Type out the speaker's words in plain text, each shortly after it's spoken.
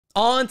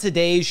On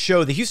today's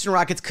show, the Houston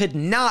Rockets could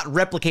not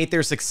replicate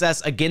their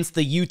success against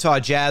the Utah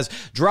Jazz,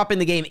 dropping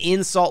the game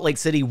in Salt Lake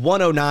City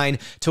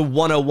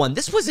 109-101.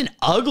 This was an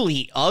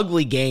ugly,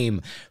 ugly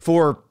game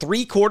for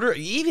three quarters.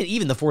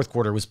 Even the fourth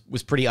quarter was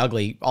pretty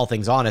ugly, all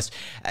things honest.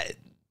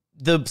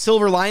 The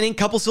silver lining,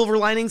 couple silver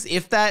linings,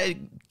 if that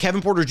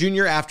Kevin Porter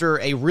Jr., after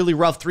a really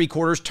rough three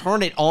quarters,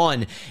 turned it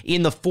on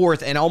in the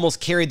fourth and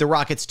almost carried the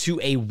Rockets to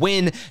a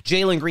win.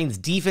 Jalen Green's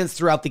defense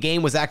throughout the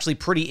game was actually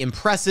pretty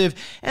impressive,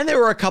 and there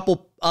were a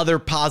couple other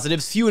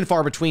positives, few and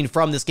far between,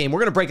 from this game. We're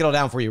going to break it all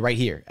down for you right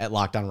here at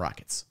Locked On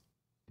Rockets.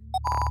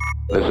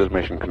 This is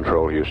Mission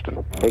Control,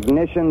 Houston.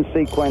 Ignition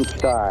sequence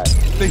start.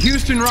 The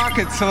Houston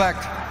Rockets select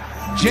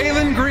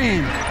Jalen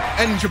Green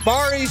and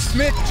Jabari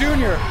Smith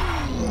Jr.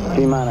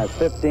 T-minus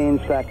 15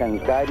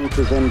 seconds. Guidance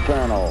is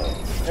internal.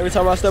 Every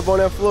time I step on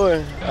that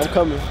floor, I'm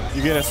coming.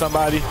 You're getting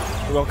somebody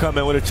who's going to come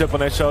in with a chip on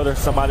their shoulder,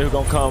 somebody who's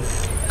going to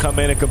come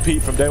in and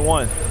compete from day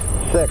one.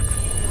 6,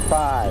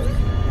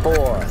 5,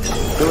 4,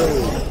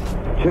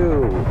 3,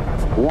 2,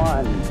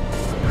 1.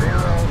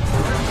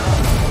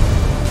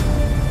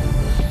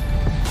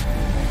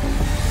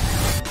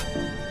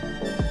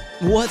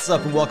 What's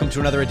up, and welcome to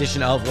another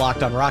edition of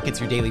Locked On Rockets,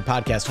 your daily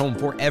podcast home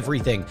for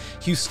everything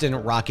Houston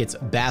Rockets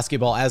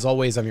basketball. As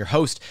always, I'm your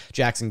host,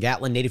 Jackson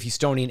Gatlin, native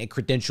Houstonian and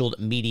credentialed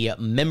media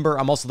member.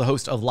 I'm also the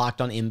host of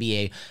Locked On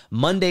NBA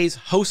Mondays,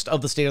 host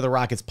of the State of the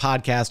Rockets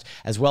podcast,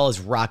 as well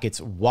as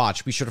Rockets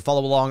Watch. Be sure to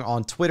follow along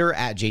on Twitter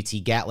at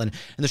JT Gatlin,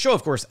 and the show,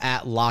 of course,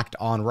 at Locked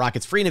On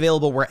Rockets, free and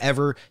available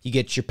wherever you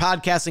get your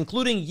podcasts,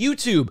 including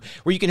YouTube,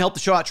 where you can help the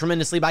show out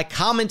tremendously by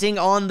commenting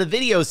on the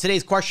videos.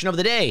 Today's question of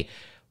the day: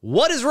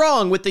 what is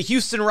wrong with the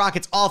Houston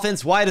Rockets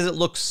offense? Why does it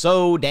look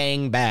so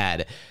dang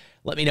bad?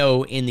 Let me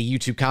know in the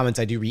YouTube comments.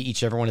 I do read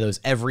each and every one of those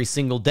every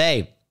single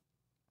day.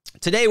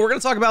 Today, we're going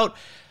to talk about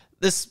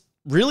this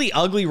really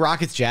ugly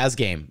Rockets-Jazz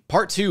game,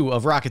 part 2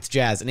 of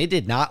Rockets-Jazz, and it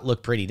did not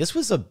look pretty. This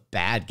was a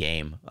bad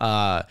game.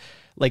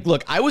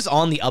 Look, I was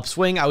on the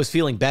upswing. I was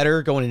feeling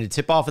better going into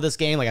tip-off of this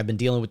game. I've been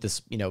dealing with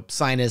this,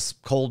 sinus,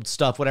 cold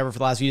stuff, whatever, for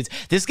the last few days.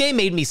 This game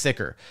made me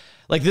sicker.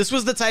 This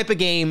was the type of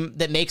game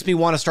that makes me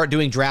want to start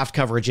doing draft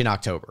coverage in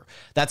October.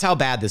 That's how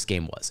bad this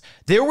game was.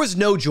 There was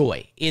no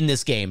joy in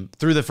this game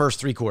through the first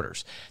three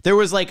quarters. There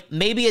was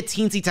maybe a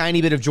teensy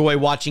tiny bit of joy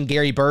watching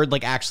Gary Bird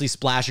actually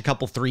splash a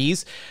couple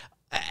threes.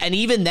 And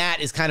even that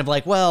is kind of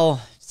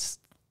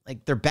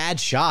they're bad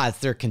shots.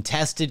 They're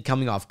contested,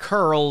 coming off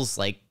curls.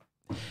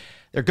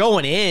 They're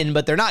going in,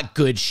 but they're not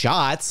good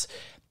shots.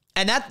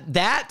 And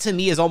that to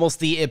me is almost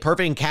the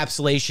perfect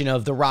encapsulation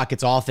of the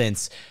Rockets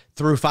offense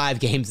through 5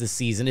 games this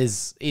season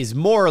is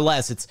more or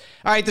less, it's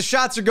all right, the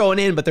shots are going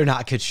in, but they're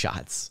not good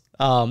shots.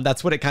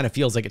 That's what it kind of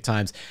feels like at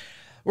times.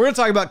 We're going to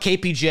talk about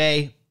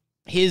KPJ,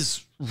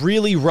 his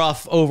really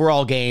rough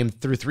overall game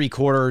through 3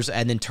 quarters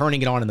and then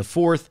turning it on in the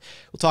fourth.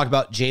 We'll talk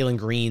about Jalen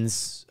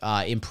Green's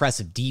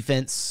impressive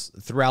defense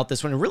throughout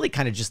this one, and really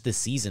kind of just this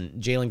season.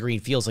 Jalen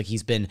Green feels like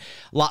he's been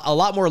a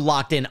lot more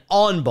locked in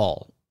on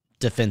ball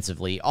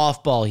defensively.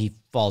 Off ball, he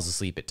falls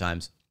asleep at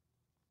times.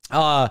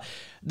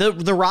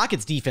 The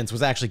Rockets defense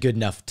was actually good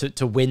enough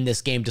to win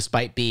this game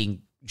despite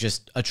being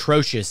just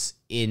atrocious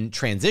in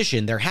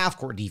transition. Their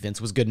half-court defense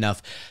was good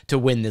enough to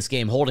win this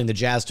game, holding the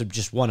Jazz to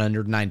just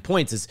 109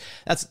 points.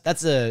 That's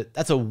a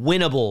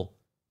winnable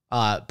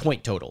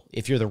point total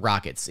if you're the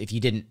Rockets, if you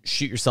didn't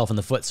shoot yourself in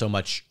the foot so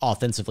much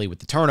offensively with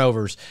the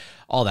turnovers,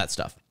 all that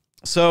stuff.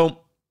 So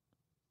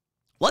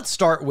let's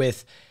start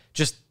with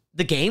just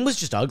the game was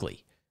just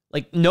ugly.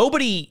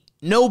 Nobody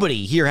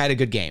here had a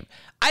good game.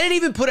 I didn't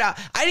even put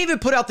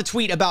out the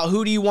tweet about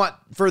who do you want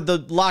for the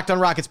Locked On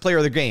Rockets player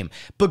of the game.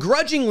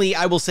 Begrudgingly,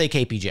 I will say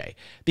KPJ,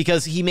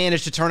 because he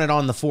managed to turn it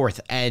on in the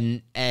fourth,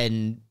 and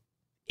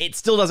it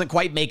still doesn't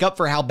quite make up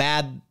for how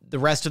bad the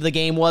rest of the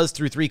game was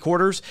through 3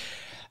 quarters.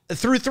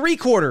 Through 3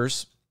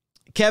 quarters,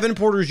 Kevin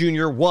Porter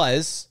Jr.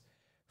 was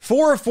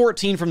 4 of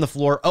 14 from the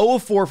floor, 0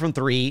 of 4 from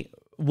 3,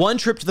 1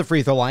 trip to the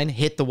free throw line,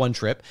 hit the 1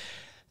 trip,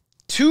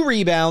 2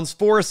 rebounds,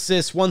 4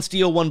 assists, 1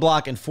 steal, 1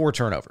 block, and 4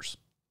 turnovers.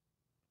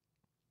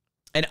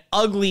 An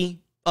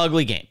ugly,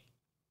 ugly game.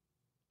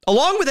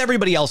 Along with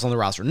everybody else on the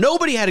roster,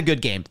 nobody had a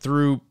good game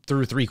through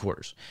 3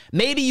 quarters.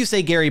 Maybe you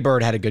say Gary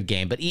Bird had a good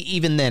game, but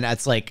even then,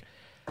 it's like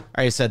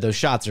I said, those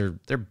shots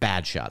they're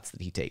bad shots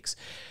that he takes.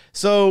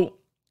 So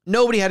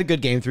nobody had a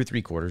good game through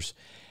 3 quarters.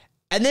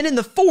 And then in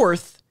the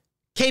fourth,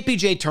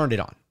 KPJ turned it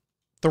on.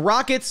 The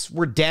Rockets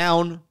were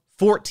down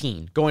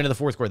 14 going to the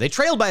fourth quarter. They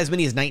trailed by as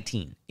many as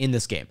 19 in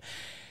this game.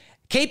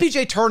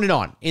 KPJ turned it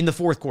on in the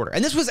fourth quarter.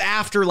 And this was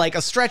after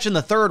a stretch in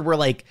the third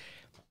where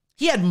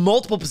he had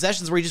multiple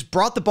possessions where he just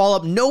brought the ball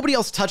up. Nobody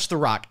else touched the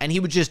rock. And he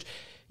would just,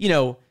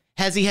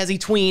 hezzy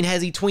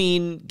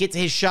tween, get to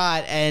his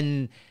shot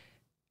and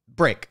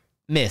brick,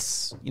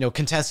 miss,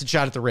 contested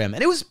shot at the rim.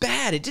 And it was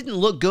bad. It didn't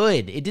look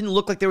good. It didn't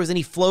look like there was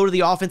any flow to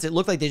the offense. It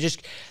looked like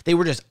they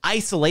were just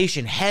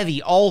isolation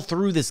heavy all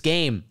through this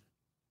game.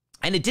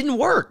 And it didn't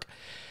work.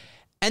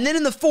 And then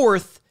in the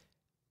fourth,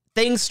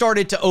 things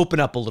started to open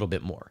up a little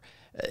bit more.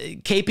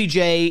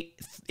 KPJ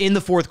in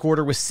the fourth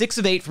quarter was 6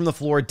 of 8 from the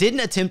floor,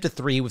 didn't attempt a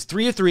 3, was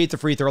 3 of 3 at the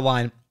free throw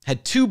line,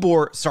 had 3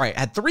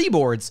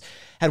 boards,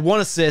 had 1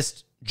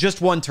 assist,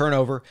 just 1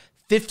 turnover,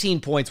 15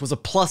 points, was a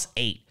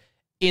 +8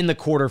 in the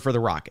quarter for the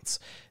Rockets.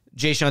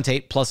 Jae'Sean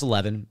Tate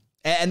 +11.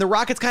 And the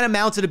Rockets kind of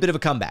mounted a bit of a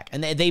comeback.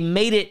 And they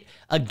made it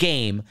a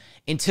game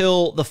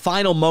until the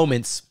final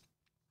moments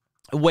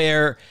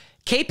where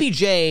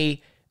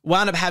KPJ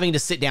wound up having to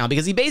sit down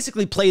because he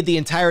basically played the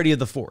entirety of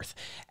the fourth.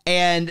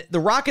 And the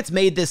Rockets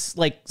made this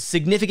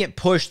significant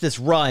push, this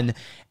run,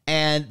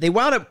 and they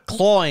wound up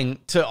clawing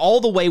to all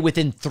the way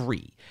within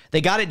 3.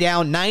 They got it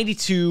down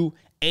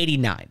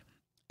 92-89.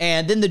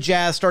 And then the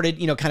Jazz started,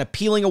 kind of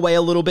peeling away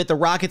a little bit. The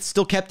Rockets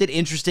still kept it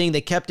interesting.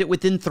 They kept it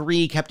within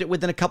 3, kept it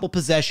within a couple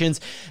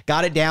possessions,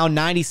 got it down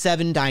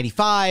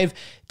 97-95.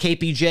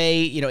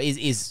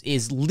 KPJ,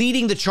 is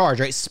leading the charge,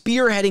 right?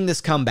 Spearheading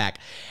this comeback.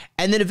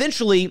 And then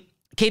eventually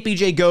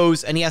KPJ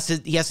goes and he has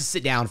to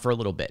sit down for a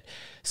little bit.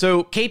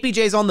 So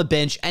KPJ's on the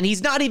bench and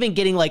he's not even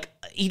getting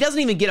he doesn't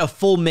even get a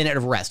full minute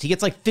of rest. He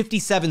gets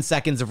 57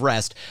 seconds of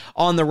rest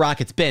on the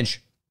Rockets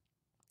bench.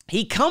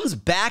 He comes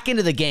back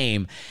into the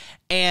game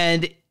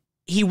and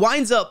he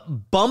winds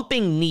up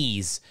bumping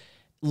knees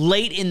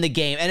late in the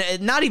game,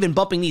 and not even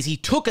bumping knees. He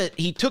took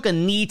a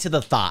knee to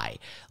the thigh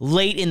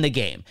late in the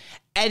game,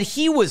 and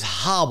he was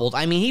hobbled.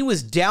 I mean, he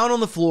was down on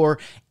the floor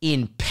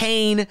in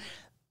pain.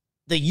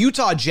 The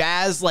Utah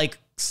Jazz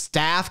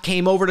staff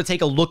came over to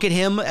take a look at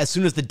him as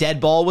soon as the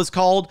dead ball was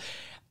called,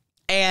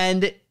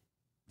 and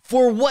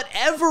for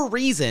whatever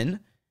reason,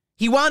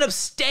 he wound up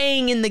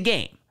staying in the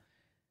game.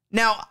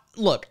 Now,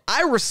 look,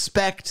 I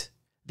respect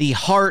the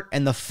heart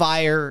and the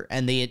fire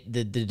and the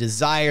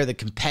desire, the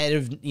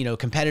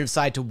competitive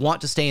side to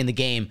want to stay in the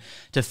game,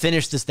 to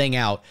finish this thing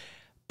out.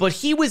 But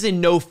he was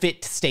in no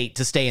fit state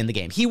to stay in the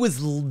game. He was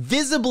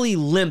visibly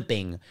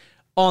limping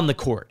on the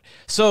court.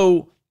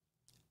 So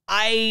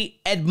I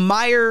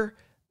admire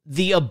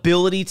the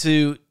ability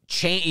to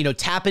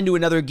tap into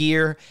another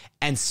gear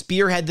and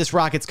spearhead this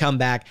Rockets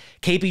comeback.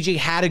 KPJ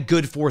had a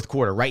good fourth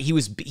quarter, right? He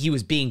was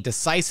being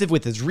decisive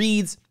with his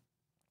reads.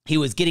 He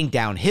was getting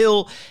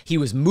downhill. He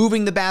was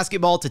moving the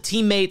basketball to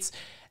teammates.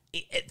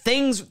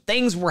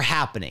 Things were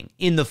happening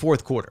in the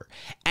fourth quarter.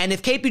 And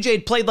if KPJ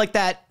had played like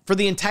that for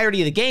the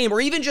entirety of the game, or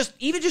even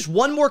just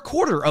one more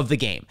quarter of the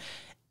game,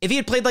 if he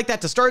had played like that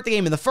to start the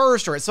game in the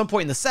first or at some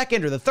point in the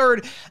second or the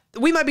third,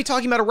 we might be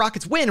talking about a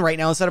Rockets win right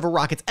now instead of a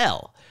Rockets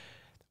L.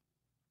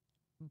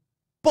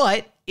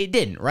 But it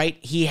didn't, right?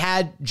 He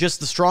had just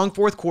the strong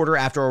fourth quarter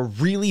after a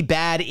really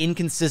bad,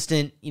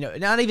 inconsistent,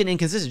 not even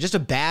inconsistent, just a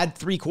bad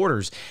 3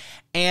 quarters.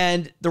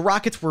 And the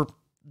Rockets were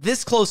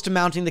this close to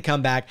mounting the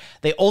comeback.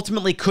 They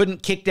ultimately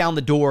couldn't kick down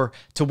the door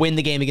to win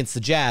the game against the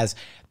Jazz.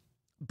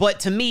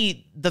 But to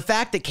me, the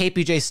fact that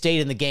KPJ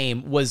stayed in the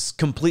game was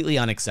completely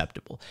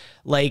unacceptable.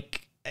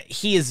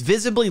 He is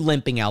visibly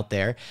limping out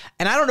there.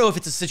 And I don't know if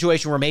it's a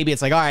situation where maybe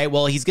it's all right,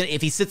 well,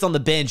 if he sits on the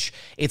bench,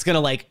 it's going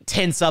to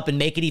tense up and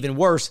make it even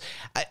worse.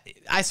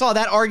 I saw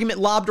that argument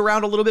lobbed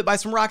around a little bit by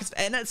some Rockets.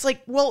 And it's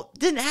well,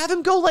 then have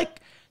him go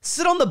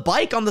sit on the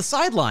bike on the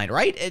sideline,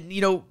 right?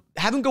 And,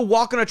 have him go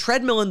walk on a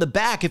treadmill in the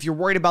back if you're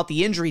worried about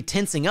the injury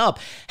tensing up.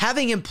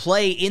 Having him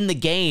play in the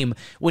game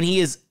when he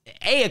is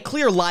A, a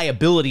clear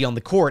liability on the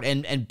court,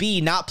 and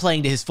B, not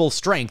playing to his full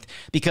strength.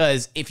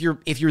 Because if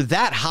you're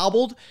that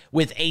hobbled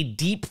with a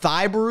deep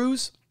thigh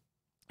bruise,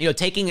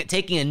 taking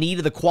a knee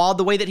to the quad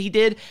the way that he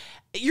did,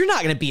 you're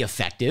not going to be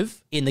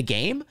effective in the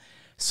game.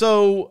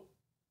 So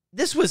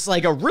this was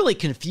a really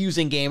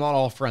confusing game on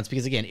all fronts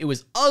because, again, it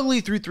was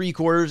ugly through 3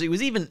 quarters. It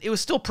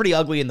was still pretty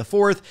ugly in the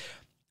fourth.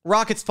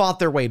 Rockets fought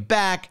their way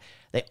back.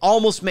 They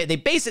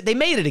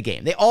made it a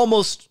game. They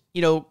almost,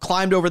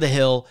 climbed over the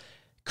hill,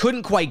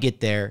 couldn't quite get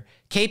there.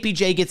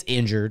 KPJ gets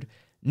injured.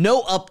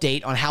 No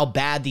update on how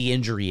bad the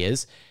injury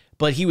is,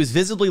 but he was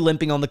visibly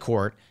limping on the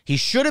court. He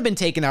should have been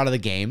taken out of the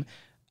game.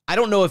 I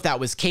don't know if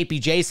that was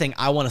KPJ saying,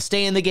 I want to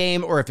stay in the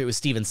game, or if it was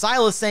Steven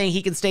Silas saying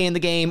he can stay in the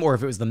game, or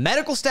if it was the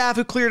medical staff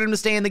who cleared him to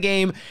stay in the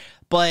game,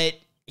 but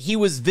he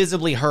was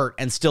visibly hurt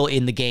and still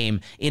in the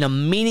game in a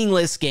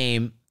meaningless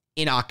game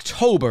in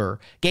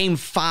October, game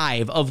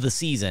 5 of the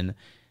season.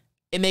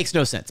 It makes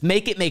no sense.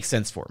 Make it make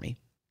sense for me.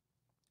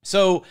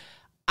 So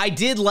I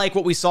did like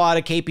what we saw out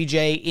of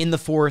KPJ in the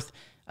fourth.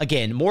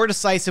 Again, more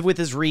decisive with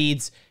his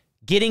reads,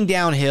 getting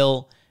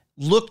downhill,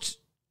 looked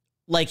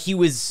like he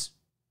was,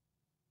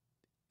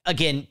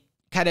 again,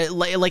 kind of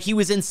like he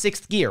was in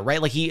 6th gear,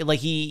 right?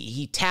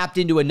 He tapped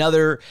into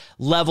another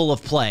level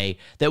of play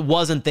that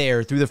wasn't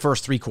there through the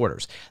first 3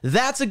 quarters.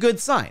 That's a good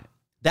sign.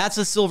 That's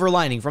a silver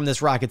lining from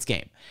this Rockets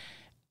game.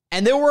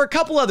 And there were a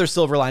couple other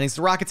silver linings.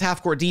 The Rockets'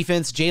 half-court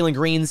defense, Jalen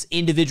Green's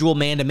individual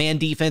man-to-man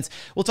defense.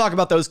 We'll talk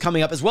about those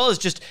coming up, as well as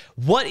just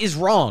what is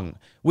wrong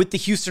with the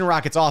Houston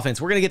Rockets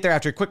offense. We're going to get there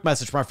after a quick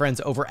message from our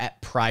friends over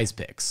at Prize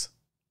Picks.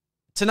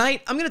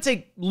 Tonight, I'm going to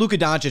take Luka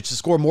Doncic to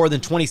score more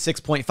than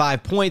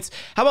 26.5 points.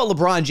 How about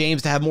LeBron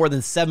James to have more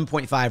than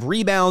 7.5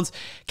 rebounds?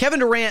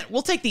 Kevin Durant,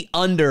 we'll take the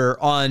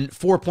under on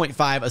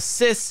 4.5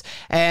 assists.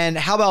 And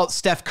how about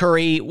Steph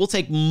Curry? We'll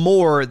take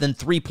more than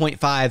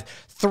 3.5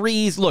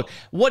 threes. Look,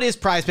 what is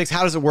Prize Picks?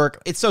 How does it work?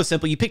 It's so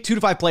simple. You pick 2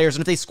 to 5 players,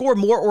 and if they score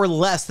more or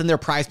less than their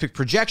Prize Pick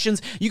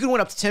projections, you can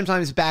win up to 10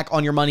 times back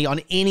on your money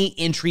on any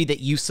entry that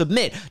you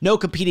submit. No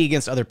competing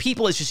against other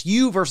people. It's just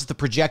you versus the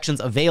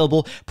projections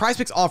available. Prize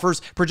Picks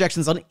offers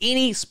projections on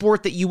any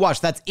sport that you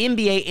watch. That's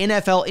NBA,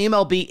 NFL,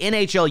 MLB,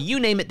 NHL, you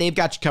name it, they've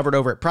got you covered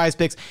over at Prize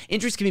Picks.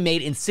 Entries can be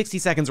made in 60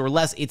 seconds or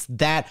less. It's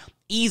that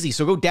easy.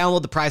 So go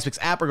download the Prize Picks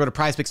app or go to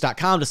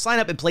prizepicks.com to sign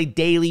up and play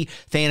daily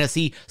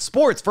fantasy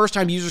sports.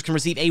 First-time users can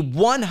receive a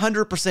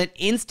 100%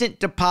 instant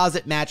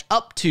deposit match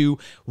up to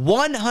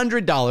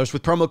 $100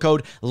 with promo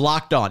code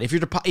Locked On. If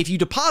you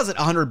deposit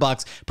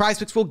 $100, Prize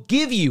Picks will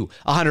give you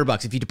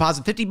 $100. If you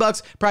deposit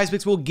 $50, Prize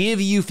Picks will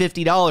give you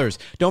 $50.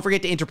 Don't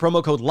forget to enter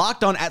promo code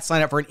Locked On at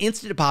sign up for an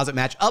instant deposit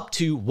match up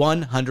to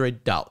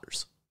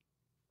 $100.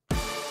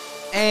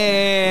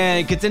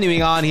 And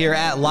continuing on here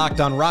at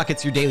Locked On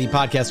Rockets, your daily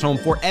podcast home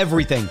for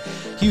everything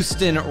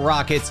Houston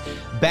Rockets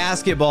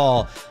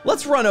basketball.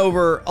 Let's run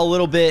over a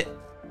little bit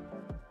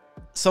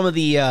some of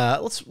the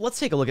let's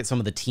take a look at some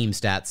of the team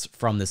stats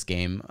from this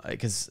game,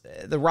 because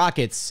the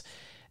Rockets,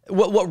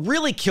 what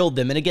really killed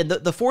them, and again,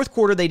 the fourth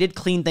quarter, they did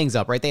clean things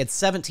up, right? They had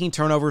 17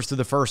 turnovers through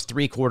the first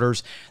 3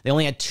 quarters. They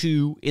only had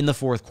 2 in the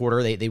fourth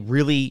quarter. They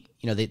really,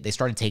 they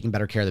started taking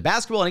better care of the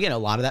basketball. And again, a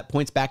lot of that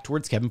points back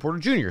towards Kevin Porter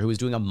Jr., who is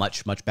doing a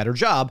much, much better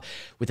job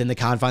within the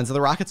confines of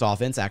the Rockets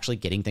offense, actually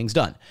getting things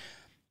done.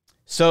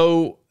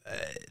 So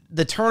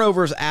the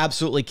turnovers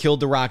absolutely killed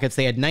the Rockets.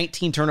 They had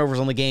 19 turnovers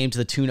on the game to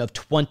the tune of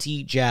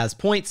 20 Jazz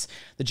points.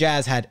 The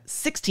Jazz had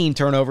 16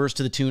 turnovers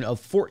to the tune of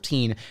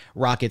 14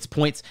 Rockets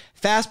points.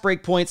 Fast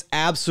break points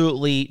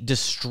absolutely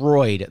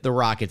destroyed the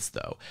Rockets,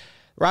 though.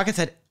 The Rockets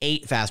had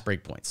 8 fast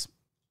break points.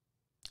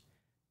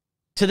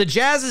 To the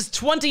Jazz's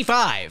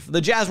 25, the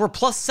Jazz were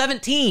plus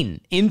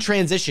 17 in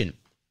transition.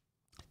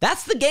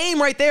 That's the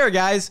game right there,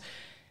 guys.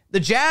 The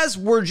Jazz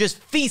were just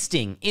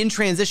feasting in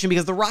transition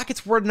because the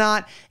Rockets were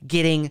not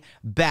getting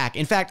back.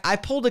 In fact, I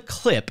pulled a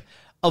clip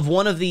of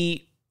one of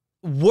the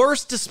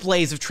worst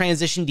displays of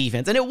transition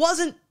defense, and it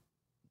wasn't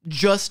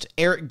just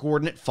Eric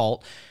Gordon at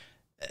fault.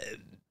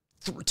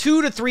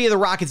 2 to 3 of the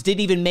Rockets didn't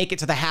even make it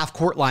to the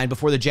half-court line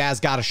before the Jazz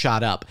got a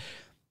shot up.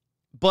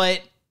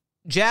 But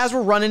Jazz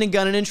were running and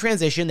gunning in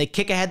transition. They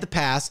kick ahead the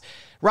pass.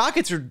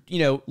 Rockets are,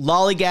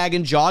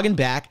 lollygagging, jogging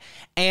back,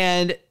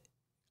 and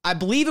I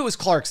believe it was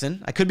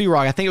Clarkson. I could be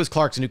wrong. I think it was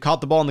Clarkson who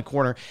caught the ball in the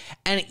corner.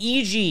 And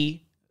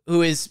EG,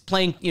 who is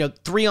playing,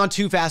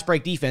 3-on-2 fast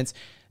break defense,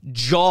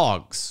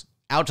 jogs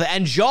out to,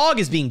 and Jog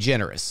is being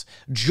generous,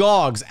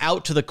 jogs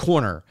out to the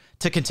corner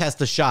to contest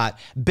the shot,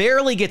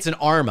 barely gets an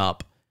arm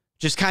up,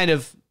 just kind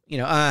of,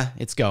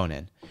 it's going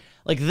in.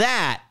 Like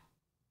that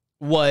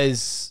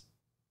was,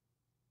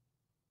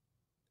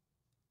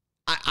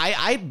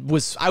 I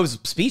was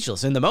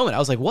speechless in the moment. I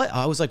was like,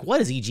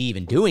 what is EG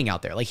even doing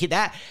out there? Like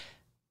that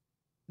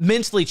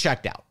mentally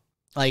checked out.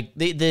 Like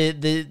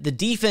the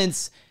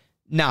defense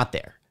not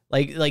there.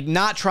 Like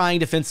not trying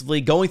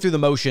defensively, going through the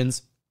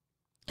motions.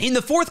 In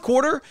the fourth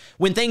quarter,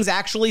 when things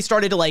actually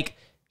started to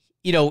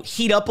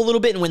heat up a little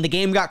bit and when the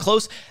game got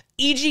close,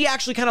 EG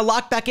actually kind of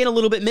locked back in a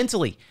little bit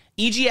mentally.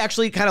 EG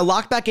actually kind of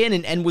locked back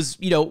in and was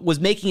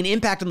making an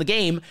impact on the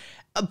game.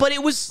 But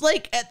it was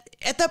like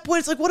at that point,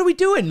 it's like, what are we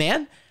doing,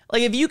 man?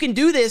 Like if you can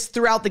do this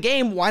throughout the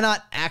game, why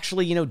not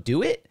actually,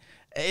 do it?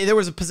 There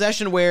was a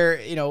possession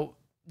where,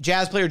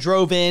 Jazz player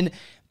drove in,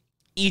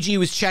 EG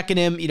was checking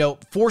him,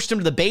 forced him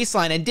to the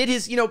baseline and did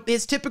his,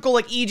 his typical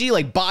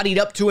EG, bodied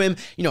up to him,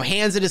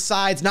 hands at his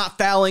sides, not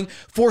fouling,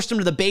 forced him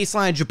to the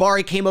baseline.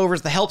 Jabari came over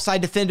as the help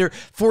side defender,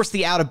 forced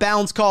the out of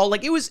bounds call.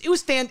 It was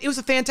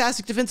a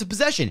fantastic defensive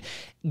possession.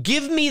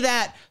 Give me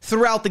that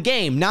throughout the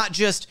game, not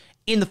just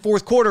in the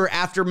fourth quarter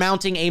after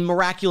mounting a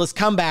miraculous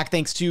comeback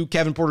thanks to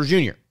Kevin Porter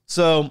Jr.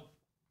 So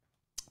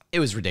it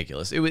was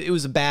ridiculous. It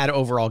was a bad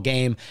overall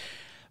game.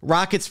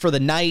 Rockets for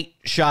the night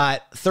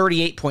shot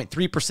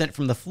 38.3%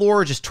 from the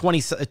floor, just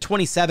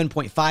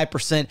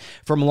 27.5%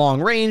 from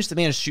long range. They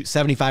managed to shoot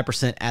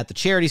 75% at the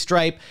charity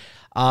stripe.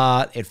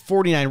 At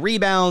 49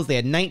 rebounds, they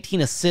had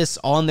 19 assists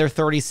on their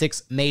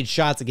 36 made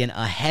shots. Again,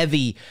 a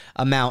heavy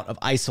amount of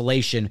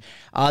isolation.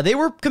 They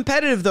were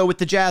competitive, though, with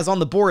the Jazz on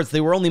the boards. They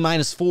were only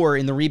 -4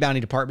 in the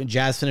rebounding department.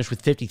 Jazz finished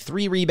with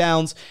 53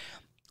 rebounds.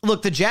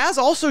 Look, the Jazz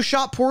also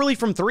shot poorly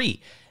from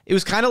 3. It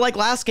was kind of like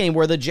last game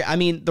where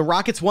the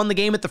Rockets won the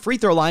game at the free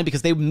throw line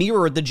because they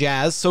mirrored the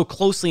Jazz so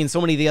closely in so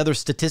many of the other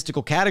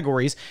statistical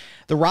categories.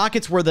 The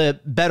Rockets were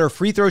the better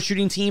free throw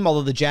shooting team,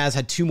 although the Jazz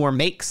had 2 more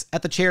makes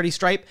at the charity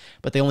stripe,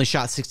 but they only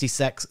shot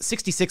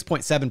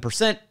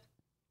 66.7%.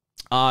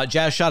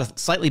 Jazz shot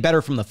slightly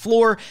better from the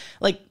floor.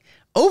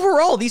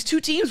 Overall, these two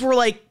teams were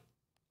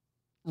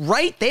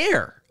right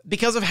there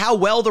because of how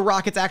well the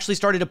Rockets actually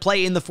started to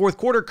play in the fourth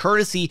quarter,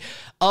 courtesy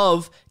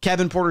of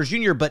Kevin Porter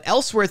Jr. But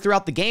elsewhere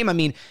throughout the game,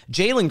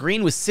 Jalen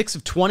Green was 6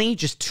 of 20,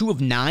 just 2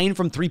 of 9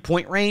 from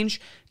three-point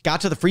range,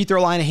 got to the free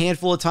throw line a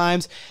handful of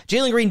times.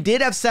 Jalen Green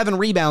did have 7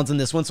 rebounds in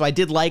this one, so I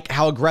did like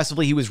how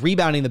aggressively he was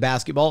rebounding the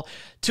basketball.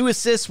 2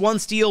 assists, 1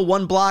 steal,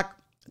 1 block,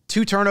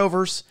 2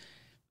 turnovers.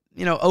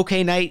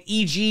 Okay night.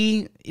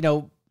 EG,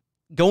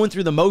 going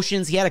through the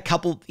motions. He had a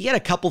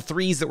couple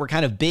threes that were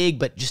kind of big,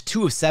 but just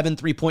 2 of 7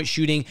 3-point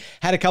shooting.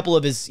 Had a couple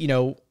of his,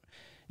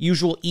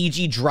 usual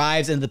EG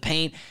drives into the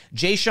paint.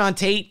 Jae'Sean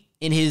Tate,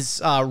 in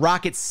his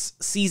Rockets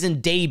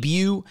season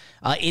debut,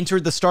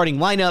 entered the starting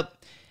lineup,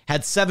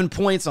 had 7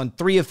 points on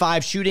 3 of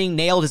 5 shooting,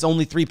 nailed his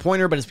only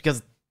 3-pointer, but it's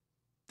because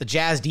the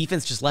Jazz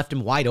defense just left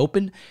him wide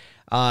open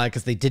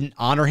because they didn't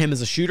honor him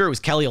as a shooter. It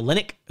was Kelly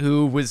Olynyk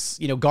who was,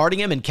 guarding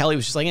him, and Kelly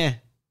was just like,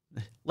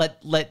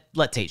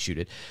 let Tate shoot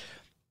it.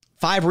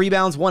 5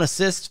 rebounds, 1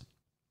 assist.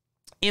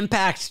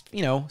 Impact,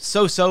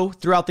 so-so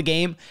throughout the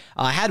game.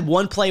 Had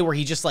one play where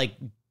he just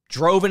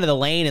drove into the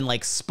lane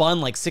and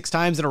spun 6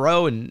 times in a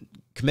row and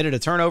committed a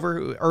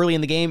turnover early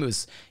in the game. It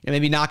was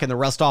maybe knocking the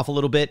rust off a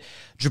little bit.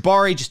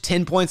 Jabari, just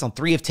 10 points on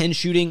 3 of 10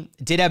 shooting.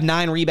 Did have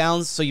 9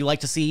 rebounds, so you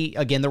like to see,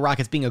 again, the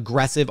Rockets being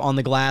aggressive on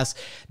the glass.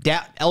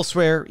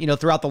 Elsewhere,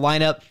 throughout the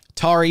lineup,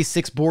 Tari,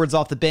 6 boards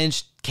off the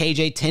bench.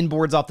 KJ, 10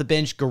 boards off the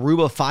bench.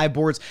 Garuba, 5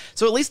 boards.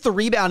 So at least the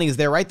rebounding is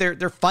there, right?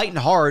 They're fighting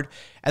hard,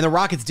 and the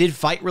Rockets did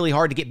fight really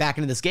hard to get back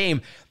into this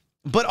game.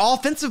 But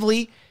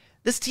offensively,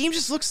 this team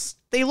just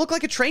they look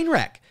like a train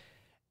wreck.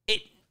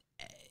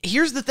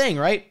 Here's the thing,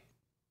 right?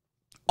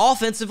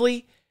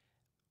 Offensively,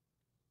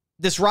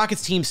 this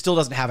Rockets team still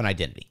doesn't have an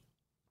identity.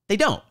 They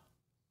don't.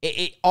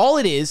 All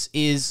it is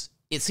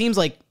it seems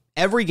like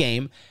every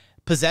game,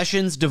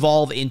 possessions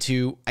devolve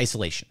into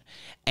isolation.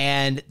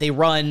 And they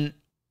run,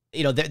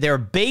 their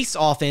base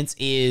offense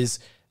is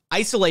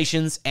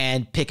isolations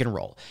and pick and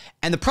roll.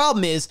 And the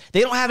problem is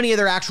they don't have any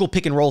other actual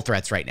pick and roll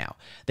threats right now.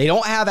 They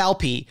don't have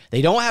LP.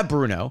 They don't have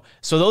Bruno.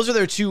 So those are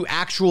their 2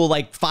 actual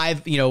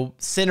 5,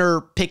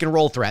 center pick and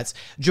roll threats.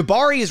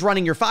 Jabari is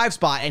running your 5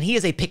 spot, and he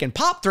is a pick and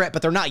pop threat,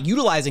 but they're not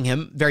utilizing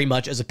him very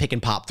much as a pick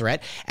and pop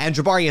threat. And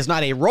Jabari is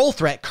not a roll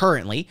threat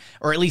currently,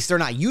 or at least they're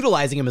not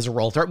utilizing him as a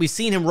roll threat. We've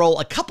seen him roll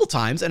a couple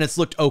times and it's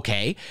looked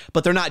okay,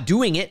 but they're not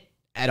doing it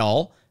at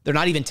all. They're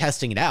not even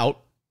testing it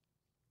out.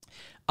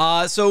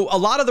 So a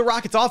lot of the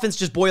Rockets offense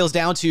just boils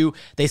down to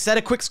they set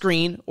a quick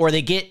screen, or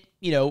they get,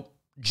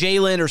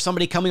 Jalen or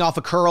somebody coming off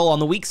a curl on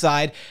the weak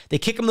side. They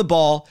kick him the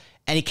ball,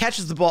 and he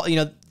catches the ball,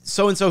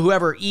 so-and-so,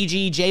 whoever,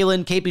 EG,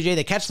 Jalen, KPJ,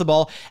 they catch the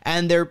ball,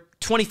 and they're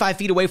 25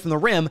 feet away from the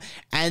rim,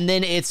 and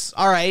then it's,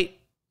 all right,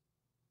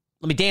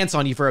 let me dance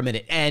on you for a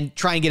minute and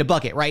try and get a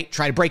bucket, right?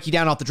 Try to break you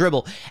down off the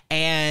dribble,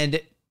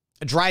 and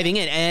driving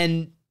in,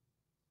 and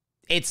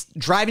it's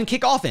drive and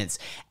kick offense.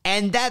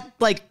 And that,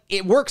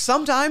 it works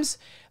sometimes,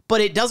 but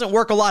it doesn't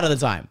work a lot of the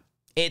time.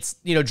 It's,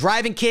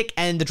 drive and kick,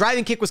 and the drive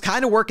and kick was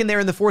kind of working there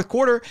in the fourth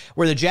quarter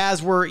where the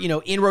Jazz were,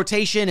 in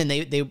rotation, and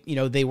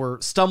they were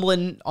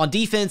stumbling on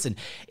defense, and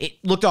it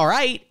looked all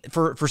right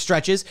for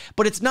stretches,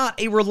 but it's not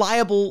a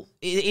reliable,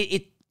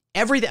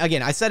 everything.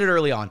 Again, I said it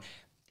early on.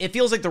 It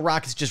feels like the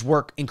Rockets just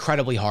work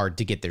incredibly hard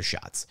to get their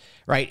shots,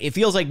 right? It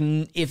feels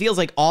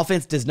like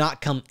offense does not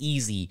come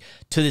easy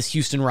to this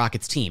Houston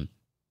Rockets team.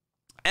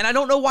 And I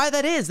don't know why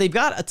that is. They've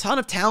got a ton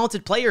of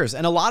talented players,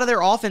 and a lot of their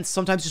offense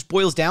sometimes just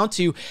boils down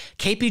to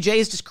KPJ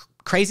is just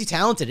crazy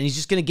talented, and he's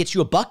just going to get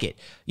you a bucket,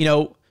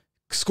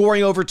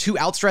 scoring over 2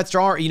 outstretched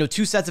arms,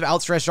 2 sets of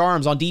outstretched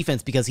arms on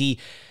defense because he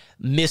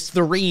missed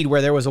the read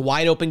where there was a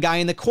wide open guy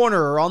in the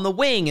corner or on the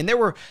wing. And there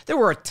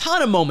were a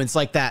ton of moments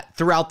like that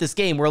throughout this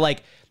game where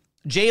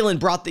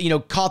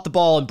Jalen caught the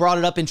ball and brought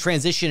it up in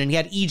transition, and he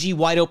had EG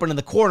wide open in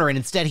the corner, and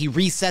instead he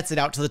resets it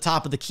out to the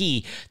top of the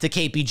key to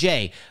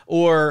KPJ.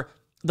 Or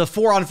the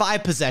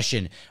 4-on-5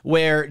 possession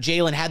where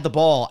Jalen had the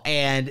ball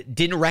and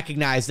didn't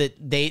recognize that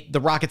the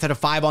Rockets had a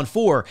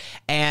 5-on-4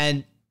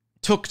 and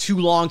took too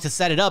long to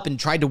set it up and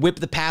tried to whip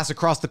the pass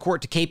across the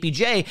court to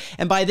KPJ.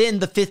 And by then,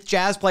 the 5th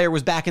Jazz player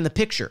was back in the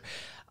picture.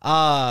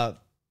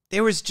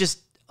 There was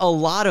just a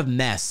lot of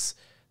mess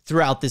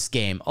throughout this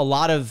game, a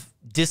lot of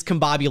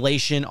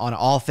discombobulation on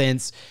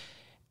offense,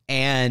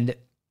 and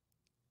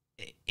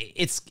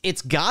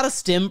it's got to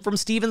stem from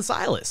Steven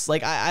Silas.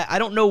 I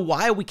don't know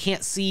why we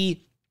can't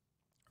see.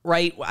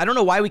 Right? I don't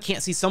know why we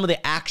can't see some of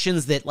the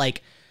actions that,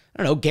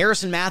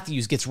 Garrison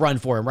Matthews gets run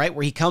for him, right?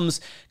 Where he comes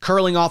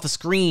curling off a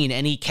screen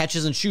and he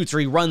catches and shoots, or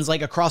he runs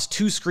across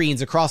 2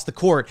 screens across the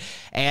court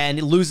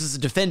and loses a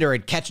defender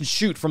and catch and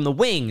shoot from the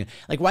wing.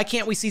 Why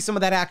can't we see some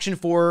of that action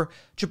for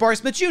Jabari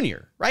Smith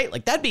Jr.,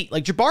 right? That'd be,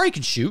 Jabari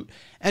can shoot,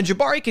 and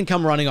Jabari can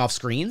come running off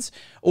screens,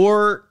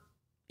 or,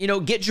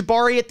 get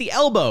Jabari at the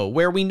elbow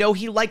where we know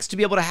he likes to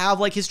be able to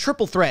have, his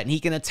triple threat, and he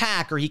can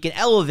attack or he can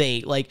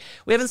elevate.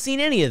 We haven't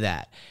seen any of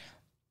that.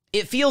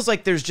 It feels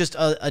like there's just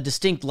a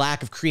distinct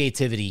lack of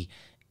creativity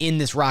in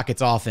this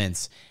Rockets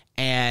offense,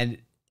 and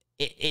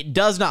it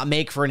does not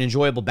make for an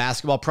enjoyable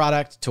basketball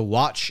product to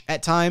watch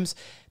at times,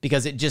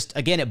 because it just,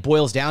 again, it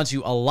boils down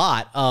to a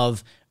lot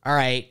of, all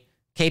right,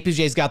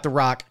 KPJ's got the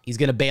rock, he's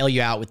going to bail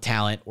you out with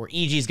talent, or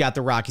EG's got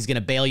the rock, he's going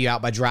to bail you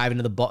out by driving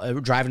to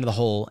the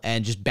hole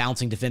and just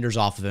bouncing defenders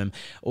off of him,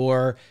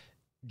 or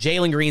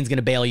Jalen Green's going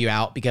to bail you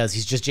out because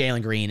he's just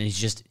Jalen Green and he's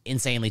just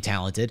insanely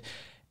talented.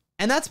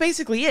 And that's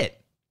basically it.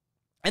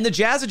 And the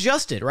Jazz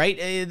adjusted, right?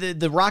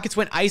 The Rockets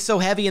went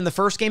ISO heavy in the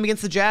first game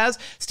against the Jazz.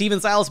 Steven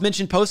Silas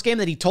mentioned post-game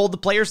that he told the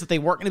players that they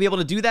weren't going to be able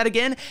to do that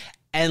again.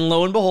 And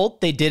lo and behold,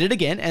 they did it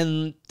again,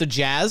 and the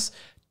Jazz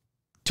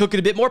took it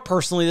a bit more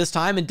personally this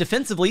time, and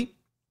defensively,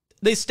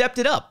 they stepped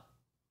it up.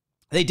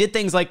 They did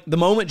things like the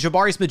moment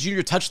Jabari Smith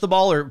Jr. touched the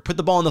ball or put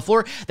the ball on the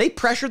floor, they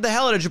pressured the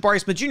hell out of Jabari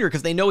Smith Jr.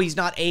 because they know he's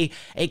not a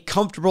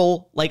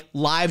comfortable, like,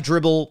 live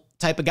dribble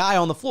type of guy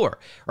on the floor,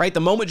 right?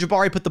 The moment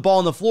Jabari put the ball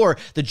on the floor,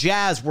 the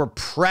Jazz were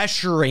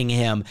pressuring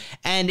him,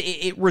 and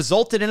it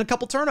resulted in a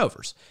couple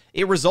turnovers.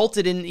 It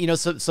resulted in,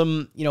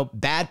 some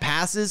bad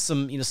passes,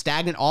 some,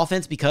 stagnant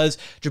offense because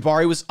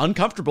Jabari was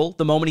uncomfortable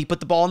the moment he put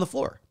the ball on the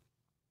floor.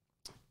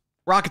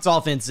 Rockets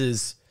offense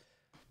is,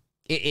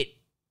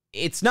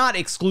 it's not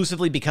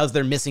exclusively because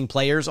they're missing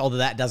players, although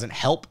that doesn't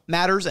help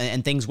matters,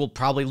 and things will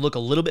probably look a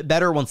little bit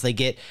better once they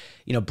get,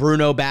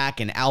 Bruno back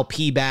and Alp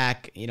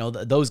back.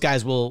 Those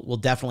guys will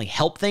definitely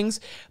help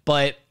things,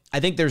 but I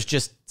think there's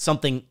just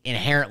something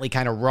inherently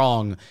kind of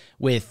wrong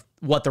with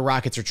what the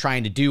Rockets are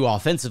trying to do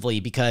offensively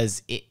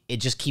because it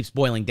just keeps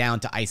boiling down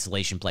to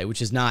isolation play,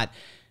 which is not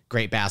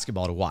great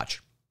basketball to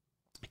watch.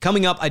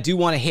 Coming up, I do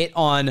want to hit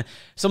on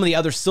some of the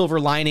other silver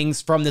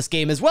linings from this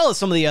game, as well as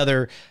some of the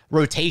other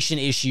rotation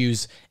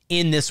issues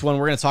in this one.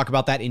 We're going to talk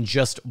about that in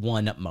just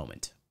one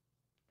moment.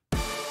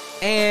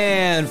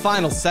 And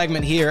final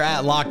segment here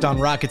at Locked On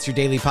Rockets, your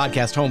daily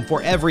podcast home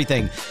for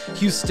everything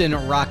Houston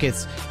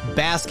Rockets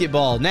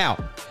basketball.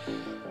 Now,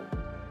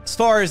 as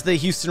far as the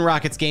Houston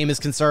Rockets game is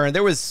concerned,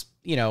 there was,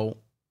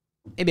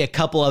 maybe a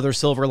couple other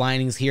silver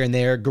linings here and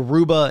there.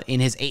 Garuba,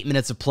 in his 8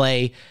 minutes of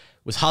play,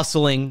 was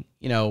hustling,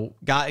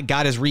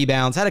 got his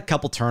rebounds, had a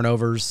couple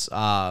turnovers,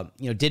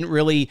 they didn't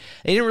really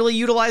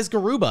utilize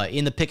Garuba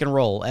in the pick and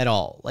roll at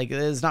all. Like,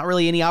 there's not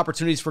really any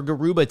opportunities for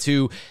Garuba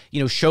to,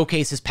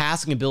 showcase his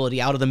passing ability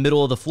out of the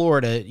middle of the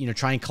floor to,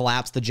 try and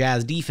collapse the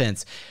Jazz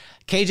defense.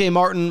 KJ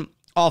Martin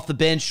off the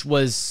bench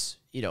was,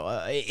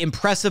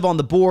 impressive on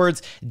the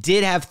boards,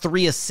 did have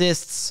 3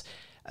 assists,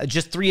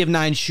 just 3 of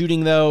 9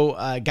 shooting,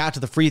 though. Got to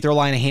the free throw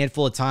line a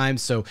handful of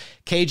times. So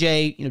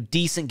KJ,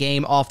 decent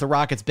game off the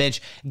Rockets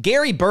bench.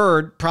 Gary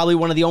Bird, probably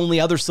one of the only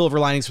other silver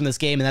linings from this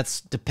game, and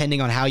that's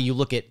depending on how you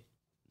look at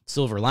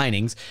silver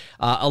linings.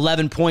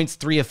 11 points,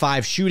 3 of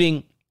 5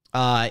 shooting.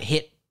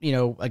 Hit,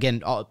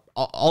 again,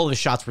 all of his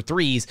shots were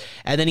threes.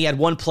 And then he had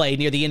one play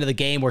near the end of the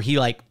game where he,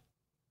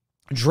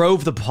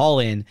 drove the ball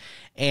in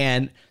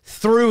and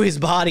threw his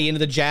body into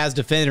the Jazz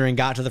defender and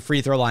got to the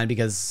free throw line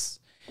because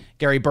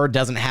Gary Bird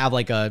doesn't have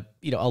a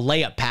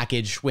layup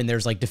package when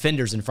there's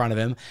defenders in front of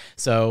him.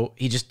 So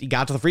he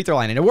got to the free throw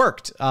line and it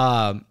worked.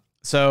 And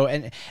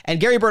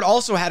Gary Bird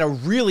also had a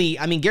really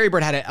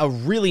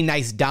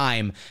nice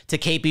dime to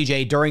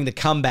KPJ during the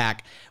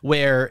comeback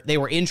where they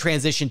were in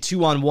transition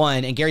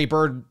 2-on-1 and Gary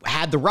Bird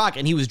had the rock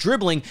and he was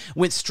dribbling,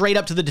 went straight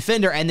up to the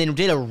defender and then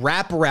did a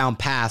wraparound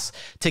pass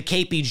to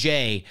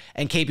KPJ,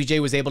 and KPJ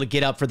was able to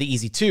get up for the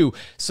easy 2.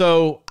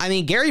 So,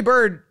 Gary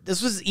Bird,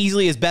 this was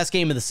easily his best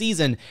game of the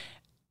season.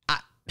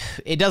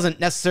 It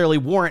doesn't necessarily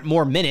warrant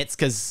more minutes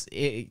because,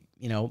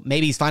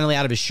 maybe he's finally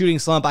out of his shooting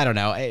slump. I don't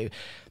know.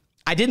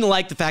 I didn't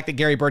like the fact that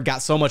Gary Bird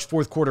got so much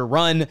fourth quarter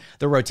run.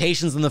 The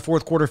rotations in the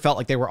fourth quarter felt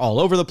like they were all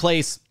over the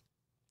place.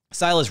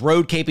 Silas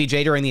rode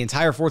KPJ during the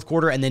entire fourth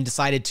quarter and then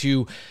decided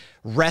to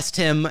rest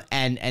him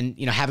and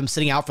have him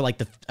sitting out for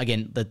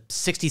the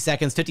 60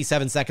 seconds,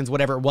 57 seconds,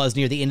 whatever it was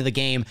near the end of the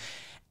game.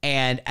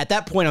 And at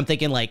that point, I'm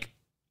thinking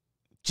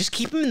just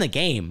keep him in the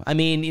game.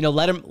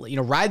 Let him,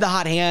 ride the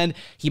hot hand.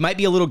 He might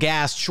be a little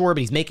gassed, sure, but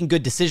he's making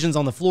good decisions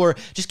on the floor.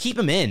 Just keep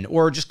him in,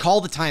 or just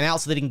call the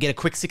timeout so that he can get a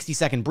quick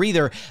 60-second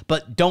breather,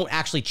 but don't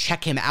actually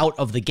check him out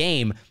of the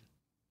game.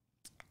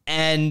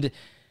 And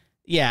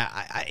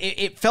yeah,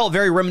 it felt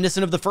very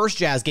reminiscent of the first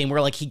Jazz game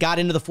where he got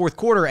into the fourth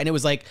quarter and it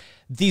was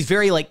these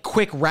very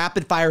quick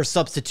rapid fire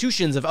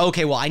substitutions of,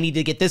 okay, well, I need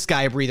to get this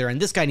guy a breather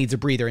and this guy needs a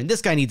breather and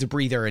this guy needs a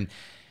breather. And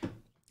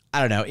I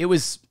don't know. It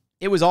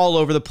was all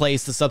over the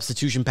place, the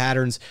substitution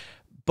patterns.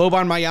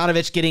 Boban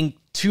Marjanovic getting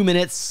 2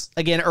 minutes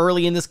again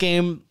early in this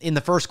game in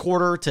the first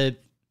quarter to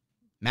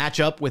match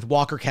up with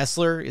Walker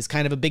Kessler is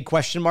kind of a big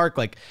question mark.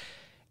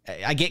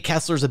 I get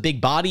Kessler's a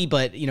big body,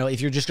 but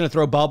if you're just going to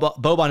throw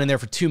Boban in there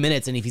for 2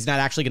 minutes and if he's not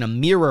actually going to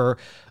mirror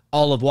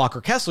all of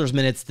Walker Kessler's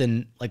minutes,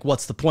 then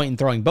what's the point in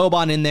throwing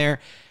Boban in there?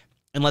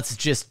 And let's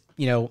just,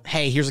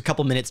 hey, here's a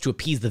couple minutes to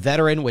appease the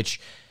veteran,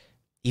 which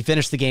he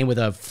finished the game with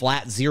a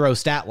flat 0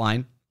 stat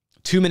line.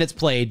 2 minutes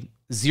played,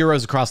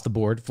 0s across the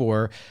board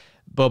for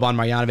Boban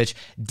Marjanovic.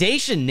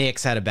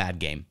 Jae'Sean had a bad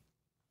game.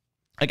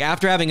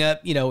 After having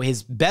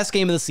his best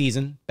game of the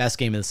season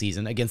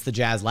against the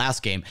Jazz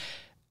last game,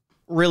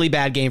 really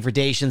bad game for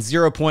Jae'Sean.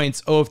 0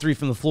 points, 0 of 3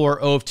 from the floor,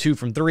 0 of 2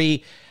 from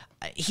 3.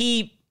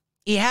 He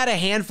had a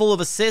handful of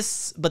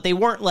assists, but they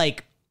weren't high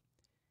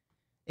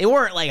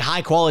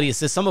quality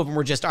assists. Some of them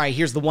were just, all right,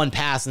 here's the one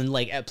pass, and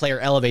then a player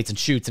elevates and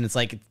shoots, and it's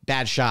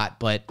bad shot,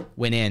 but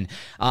went in.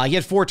 He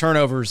had 4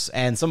 turnovers,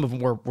 and some of them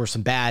were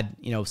some bad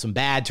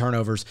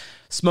turnovers.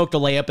 Smoked a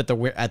layup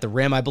at the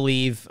rim, I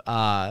believe.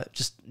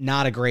 Just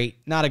not a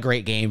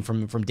great game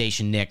from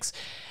Jae'Sean.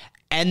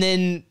 And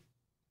then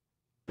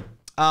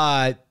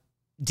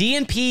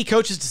DNP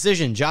coach's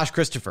decision, Josh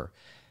Christopher.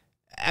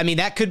 I mean,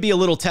 that could be a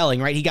little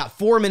telling, right? He got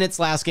 4 minutes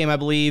last game, I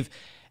believe,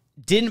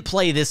 didn't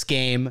play this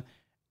game.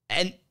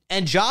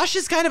 And Josh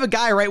is kind of a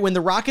guy, right? When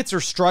the Rockets are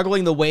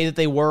struggling the way that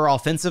they were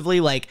offensively,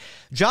 like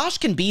Josh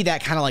can be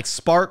that kind of like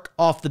spark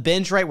off the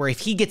bench, right? Where if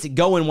he gets it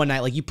going one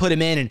night, like you put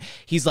him in and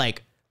he's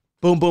like,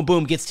 boom, boom,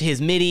 boom, gets to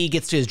his midi,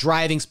 gets to his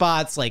driving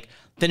spots, like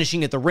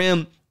finishing at the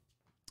rim.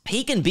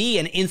 He can be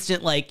an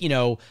instant, like,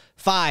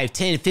 5,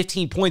 10,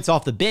 15 points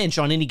off the bench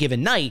on any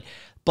given night.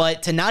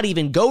 But to not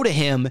even go to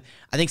him,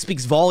 I think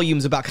speaks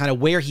volumes about kind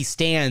of where he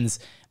stands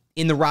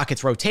in the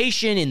Rockets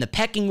rotation, in the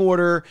pecking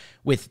order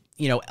with,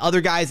 other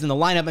guys in the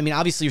lineup. I mean,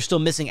 obviously you're still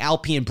missing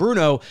Alperen and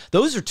Bruno.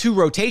 Those are 2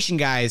 rotation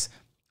guys.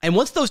 And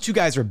once those 2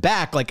 guys are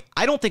back, like,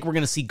 I don't think we're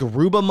going to see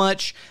Garuba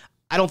much.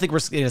 I don't think we're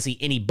going to see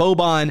any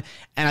Boban.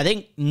 And I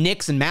think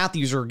Nix and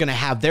Matthews are going to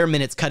have their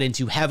minutes cut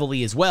into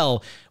heavily as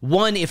well.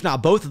 One, if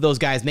not both of those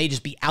guys, may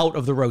just be out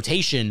of the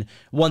rotation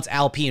once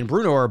Alperen and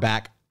Bruno are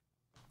back.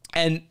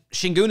 And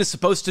Sengun is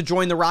supposed to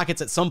join the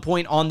Rockets at some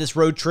point on this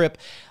road trip.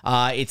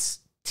 It's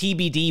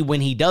TBD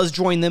when he does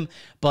join them,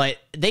 but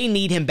they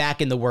need him back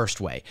in the worst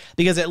way.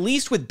 Because at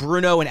least with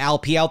Bruno and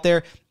Alp out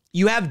there,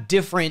 you have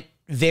different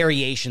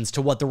variations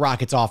to what the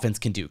Rockets offense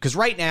can do. Because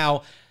right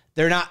now,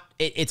 they're not,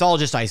 it's all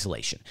just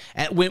isolation.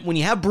 And when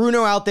you have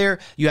Bruno out there,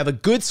 you have a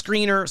good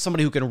screener,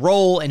 somebody who can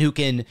roll and who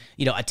can,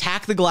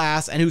 attack the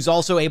glass and who's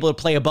also able to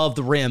play above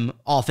the rim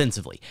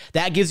offensively.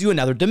 That gives you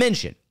another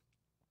dimension.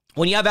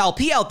 When you have Alp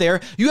out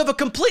there, you have a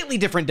completely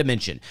different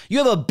dimension. You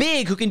have a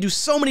big who can do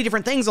so many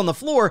different things on the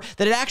floor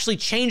that it actually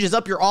changes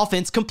up your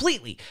offense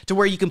completely to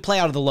where you can play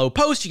out of the low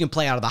post, you can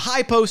play out of the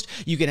high post,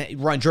 you can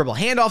run dribble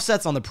handoff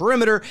sets on the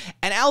perimeter,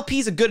 and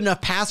Alp's a good enough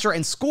passer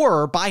and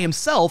scorer by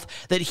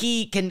himself that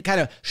he can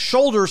kind of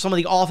shoulder some of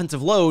the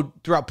offensive load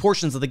throughout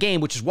portions of the game,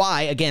 which is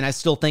why, again, I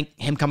still think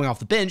him coming off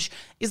the bench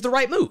is the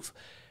right move.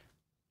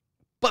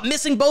 But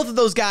missing both of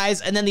those guys,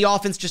 and then the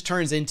offense just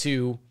turns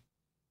into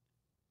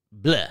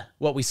bleh,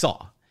 what we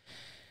saw.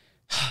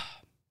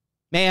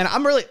 Man,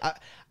 I'm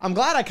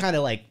glad I kind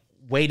of like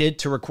waited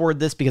to record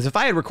this, because if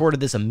I had recorded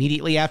this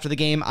immediately after the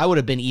game, I would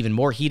have been even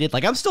more heated.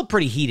 Like, I'm still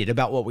pretty heated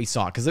about what we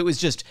saw, because it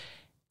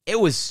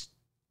was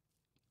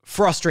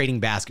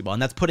frustrating basketball,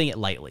 and that's putting it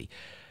lightly.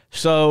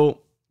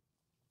 So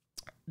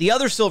the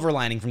other silver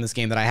lining from this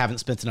game that I haven't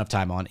spent enough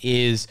time on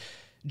is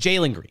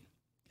Jalen Green.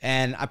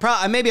 And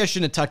maybe I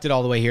shouldn't have tucked it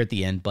all the way here at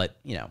the end, but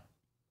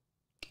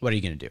what are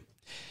you going to do?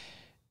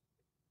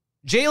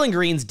 Jalen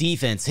Green's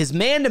defense, his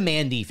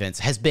man-to-man defense,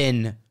 has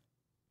been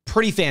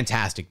pretty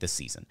fantastic this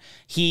season.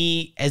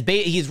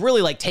 He's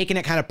really like taken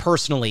it kind of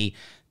personally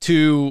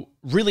to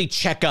really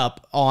check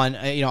up on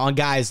on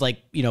guys like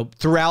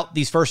throughout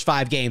these first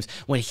 5 games.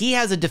 When he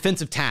has a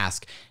defensive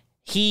task,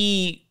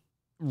 he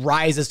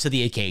rises to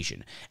the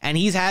occasion. And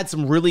he's had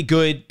some really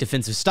good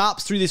defensive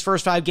stops through these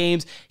first 5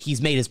 games.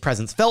 He's made his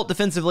presence felt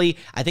defensively.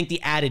 I think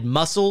the added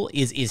muscle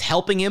is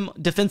helping him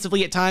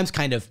defensively at times,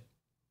 kind of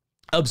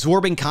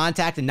absorbing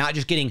contact and not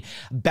just getting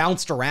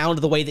bounced around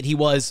the way that he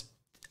was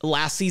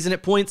last season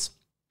at points.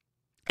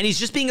 And he's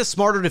just being a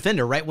smarter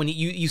defender, right? When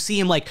you see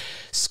him like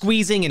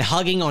squeezing and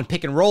hugging on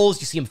pick and rolls,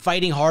 you see him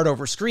fighting hard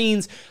over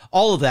screens,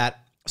 all of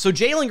that. So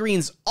Jalen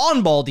Green's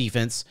on-ball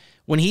defense,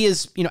 when he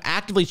is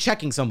actively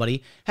checking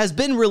somebody, has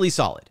been really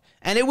solid.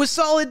 And it was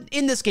solid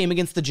in this game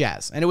against the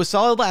Jazz. And it was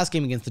solid last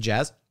game against the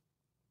Jazz.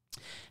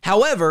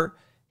 However,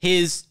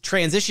 his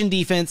transition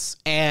defense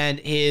and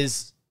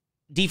his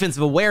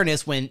defensive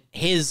awareness when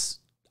his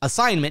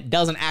assignment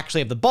doesn't actually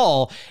have the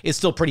ball is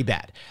still pretty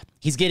bad.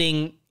 He's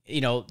getting,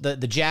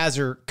 the Jazz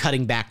are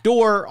cutting back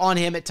door on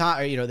him at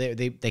times.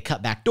 They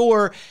cut back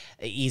door.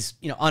 He's,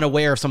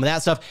 unaware of some of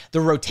that stuff.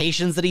 The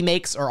rotations that he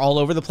makes are all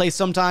over the place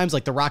sometimes.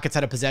 Like the Rockets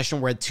had a possession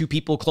where 2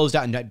 people closed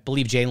out, and I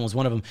believe Jalen was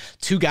one of them.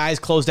 2 guys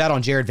closed out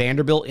on Jared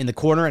Vanderbilt in the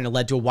corner, and it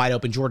led to a wide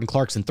open Jordan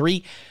Clarkson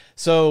 3.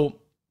 So,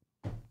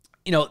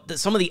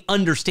 some of the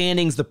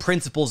understandings, the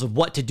principles of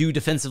what to do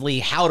defensively,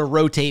 how to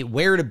rotate,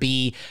 where to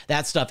be,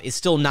 that stuff is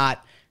still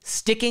not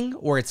sticking,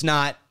 or it's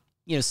not,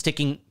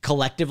 sticking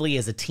collectively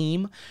as a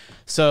team.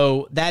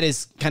 So that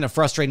is kind of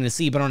frustrating to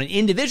see. But on an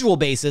individual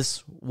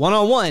basis,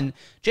 one-on-one,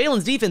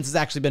 Jalen's defense has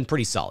actually been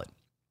pretty solid.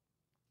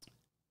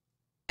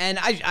 And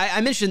I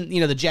mentioned,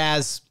 the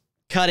Jazz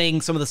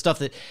cutting some of the stuff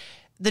that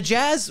the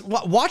Jazz,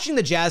 watching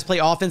the Jazz play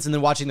offense and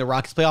then watching the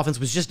Rockets play offense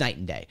was just night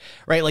and day,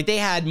 right? Like they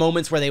had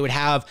moments where they would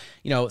have,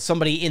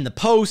 somebody in the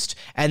post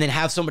and then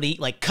have somebody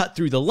like cut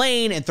through the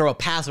lane and throw a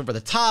pass over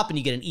the top and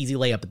you get an easy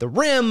layup at the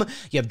rim.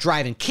 You have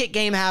drive and kick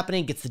game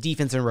happening, gets the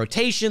defense in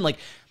rotation. Like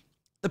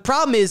the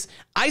problem is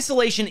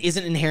isolation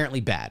isn't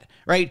inherently bad,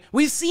 right?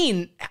 We've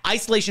seen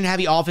isolation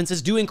heavy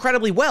offenses do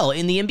incredibly well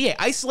in the NBA.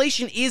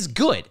 Isolation is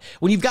good.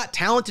 When you've got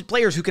talented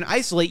players who can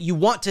isolate, you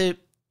want to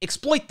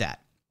exploit that.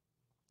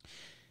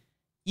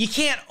 You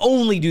can't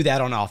only do that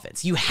on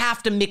offense. You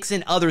have to mix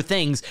in other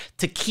things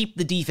to keep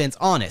the defense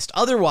honest.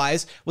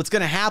 Otherwise, what's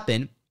going to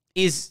happen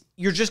is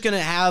you're just going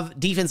to have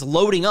defense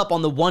loading up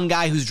on the one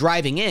guy who's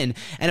driving in.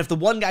 And if the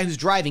one guy who's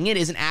driving in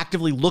isn't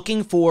actively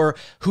looking for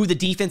who the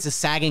defense is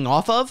sagging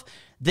off of,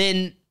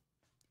 then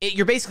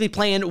you're basically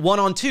playing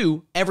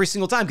 1-on-2 every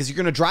single time because you're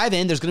going to drive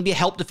in. There's going to be a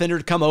help defender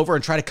to come over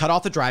and try to cut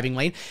off the driving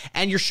lane,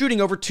 and you're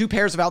shooting over 2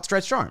 pairs of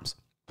outstretched arms.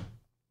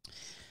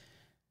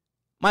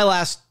 My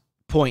last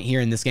point here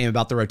in this game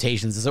about the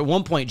rotations is at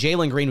one point,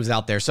 Jalen Green was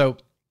out there. So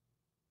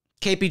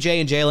KPJ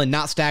and Jalen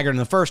not staggered in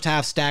the first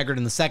half, staggered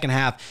in the second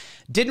half.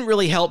 Didn't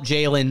really help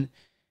Jalen,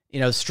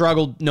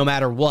 struggled no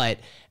matter what.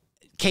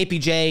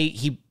 KPJ,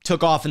 he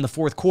took off in the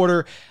fourth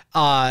quarter.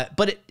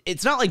 But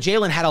it's not like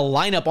Jalen had a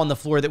lineup on the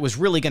floor that was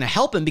really going to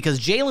help him because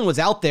Jalen was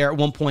out there at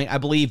one point, I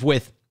believe,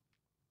 with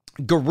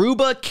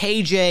Garuba,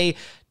 KJ,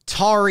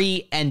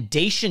 Tari, and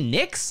Dacian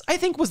Nix, I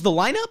think was the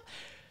lineup.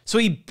 So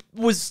he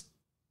was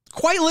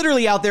quite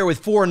literally out there with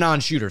 4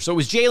 non-shooters. So it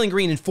was Jalen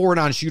Green and 4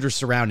 non-shooters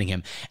surrounding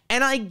him.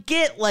 And I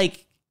get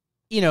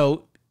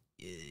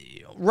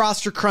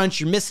roster crunch,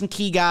 you're missing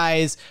key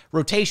guys,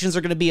 rotations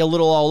are going to be a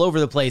little all over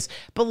the place,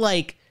 but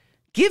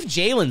give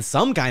Jalen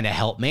some kind of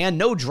help, man.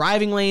 No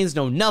driving lanes,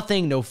 no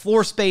nothing, no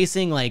floor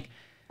spacing.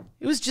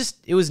 It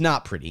was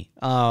not pretty.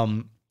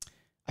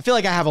 I feel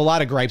like I have a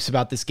lot of gripes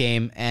about this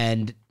game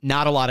and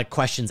not a lot of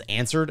questions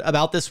answered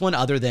about this one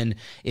other than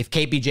if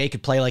KPJ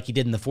could play like he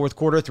did in the fourth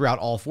quarter throughout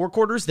all 4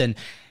 quarters, then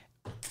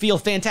feel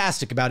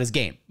fantastic about his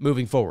game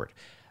moving forward.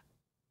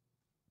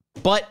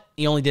 But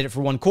he only did it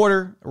for 1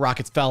 quarter.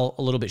 Rockets fell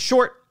a little bit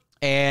short,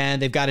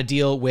 and they've got to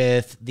deal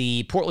with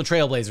the Portland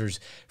Trailblazers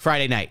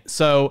Friday night.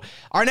 So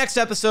our next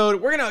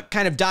episode, we're going to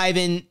kind of dive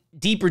in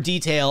deeper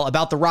detail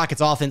about the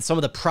Rockets offense, some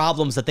of the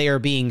problems that they are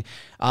being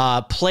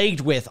plagued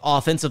with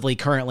offensively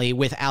currently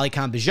with Ali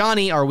Khan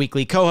Bijani, our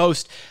weekly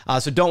co-host.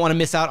 So don't want to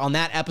miss out on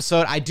that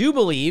episode. I do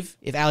believe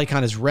if Ali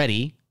Khan is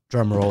ready,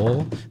 drum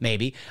roll,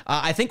 maybe,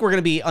 I think we're going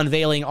to be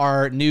unveiling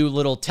our new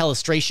little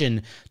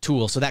telestration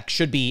tool. So that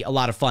should be a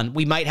lot of fun.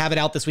 We might have it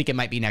out this week. It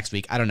might be next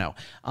week. I don't know.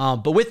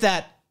 But with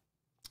that,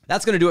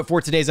 that's going to do it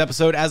for today's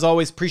episode. As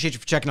always, appreciate you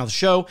for checking out the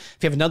show. If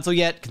you haven't done so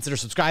yet, consider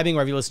subscribing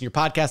wherever you listen to your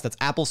podcast. That's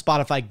Apple,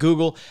 Spotify,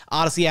 Google,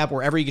 Odyssey app,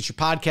 wherever you get your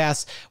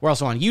podcasts. We're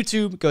also on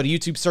YouTube. Go to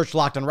YouTube, search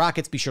Locked on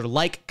Rockets. Be sure to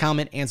like,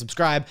 comment, and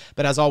subscribe.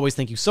 But as always,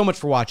 thank you so much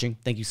for watching.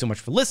 Thank you so much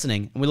for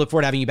listening. And we look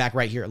forward to having you back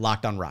right here at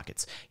Locked on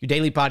Rockets, your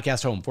daily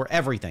podcast home for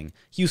everything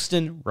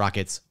Houston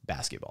Rockets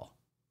basketball.